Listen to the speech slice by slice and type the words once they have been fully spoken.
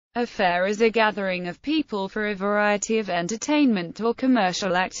A fair is a gathering of people for a variety of entertainment or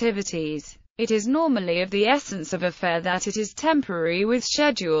commercial activities. It is normally of the essence of a fair that it is temporary with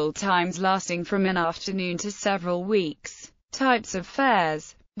scheduled times lasting from an afternoon to several weeks. Types of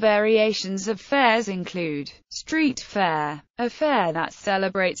fairs. Variations of fairs include street fair, a fair that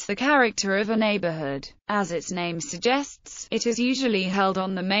celebrates the character of a neighborhood. As its name suggests, it is usually held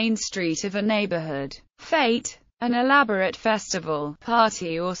on the main street of a neighborhood. Fete, an elaborate festival,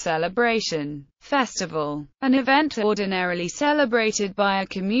 party or celebration. Festival, an event ordinarily celebrated by a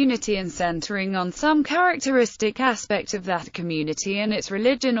community and centering on some characteristic aspect of that community and its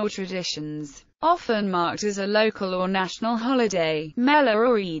religion or traditions. Often marked as a local or national holiday, Mela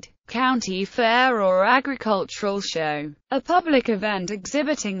or Eid, county fair or agricultural show, a public event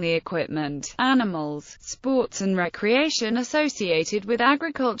exhibiting the equipment, animals, sports and recreation associated with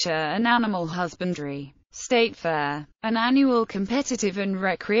agriculture and animal husbandry. State fair, an annual competitive and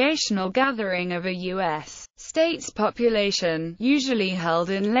recreational gathering of a U.S. state's population, usually held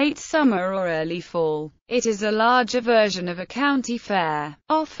in late summer or early fall. It is a larger version of a county fair,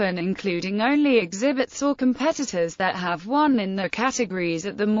 often including only exhibits or competitors that have won in the categories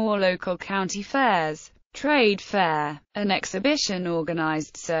at the more local county fairs. Trade fair, an exhibition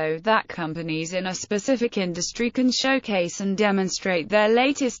organized so that companies in a specific industry can showcase and demonstrate their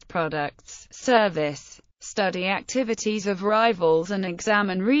latest products, service, study activities of rivals and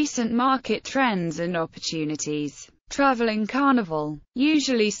examine recent market trends and opportunities. Traveling carnival,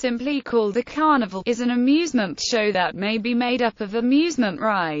 usually simply called a carnival, is an amusement show that may be made up of amusement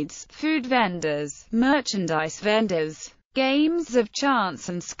rides, food vendors, merchandise vendors, games of chance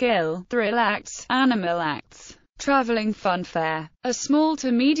and skill, thrill acts, animal acts. Traveling fun fair, a small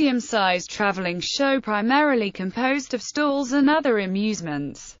to medium-sized traveling show primarily composed of stalls and other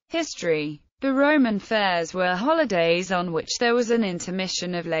amusements. History. The Roman fairs were holidays on which there was an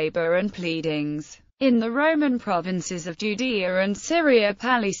intermission of labor and pleadings. In the Roman provinces of Judea and Syria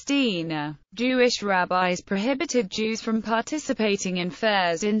Palestina, Jewish rabbis prohibited Jews from participating in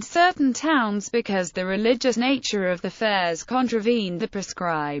fairs in certain towns because the religious nature of the fairs contravened the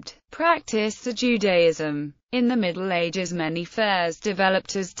prescribed practice of Judaism. In the Middle Ages, many fairs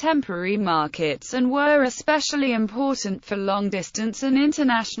developed as temporary markets and were especially important for long-distance and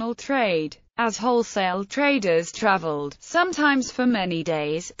international trade, as wholesale traders traveled, sometimes for many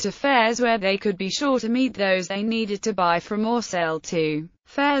days, to fairs where they could be sure to meet those they needed to buy from or sell to.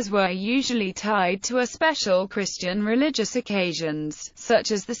 Fairs were usually tied to a special Christian religious occasions,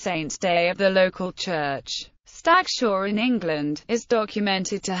 such as the Saint's Day of the local church. Stagshaw in England is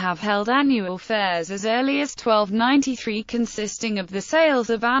documented to have held annual fairs as early as 1293 consisting of the sales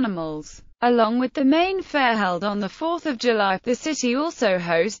of animals. Along with the main fair held on the 4th of July, the city also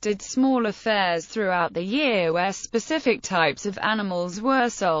hosted smaller fairs throughout the year where specific types of animals were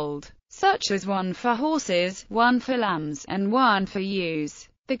sold, such as one for horses, one for lambs, and one for ewes.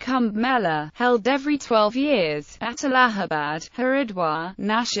 The Kumbh Mela, held every 12 years, at Allahabad, Haridwar,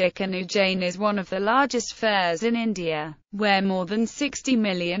 Nashik and Ujjain, is one of the largest fairs in India, where more than 60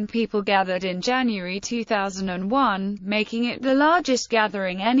 million people gathered in January 2001, making it the largest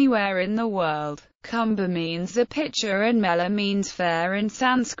gathering anywhere in the world. Kumbh means a pitcher and Mela means fair in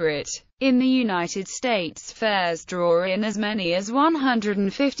Sanskrit. In the United States, fairs draw in as many as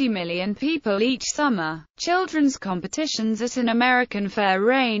 150 million people each summer. Children's competitions at an American fair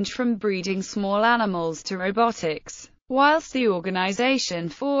range from breeding small animals to robotics, whilst the organization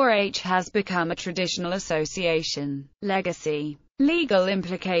 4-H has become a traditional association. Legacy. Legal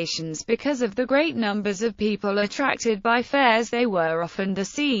implications. Because of the great numbers of people attracted by fairs, they were often the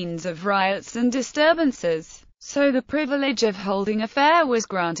scenes of riots and disturbances. So the privilege of holding a fair was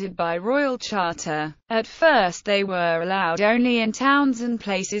granted by royal charter. At first they were allowed only in towns and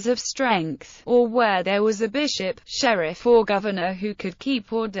places of strength, or where there was a bishop, sheriff or governor who could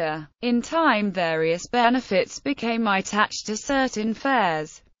keep order. In time various benefits became attached to certain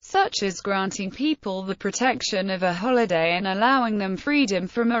fairs, such as granting people the protection of a holiday and allowing them freedom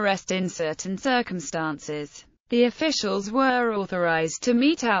from arrest in certain circumstances. The officials were authorized to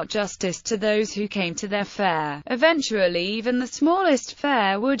mete out justice to those who came to their fair. Eventually even the smallest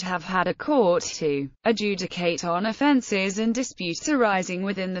fair would have had a court to adjudicate on offenses and disputes arising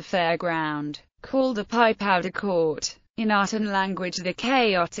within the fairground, called a pie-powder court. In art and language, the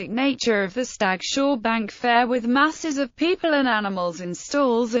chaotic nature of the Stagshaw Bank Fair with masses of people and animals in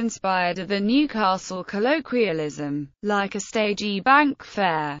stalls inspired the Newcastle colloquialism, like a stagey bank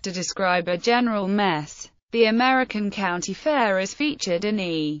fair, to describe a general mess. The American County Fair is featured in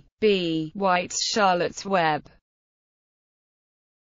E. B. White's Charlotte's Web.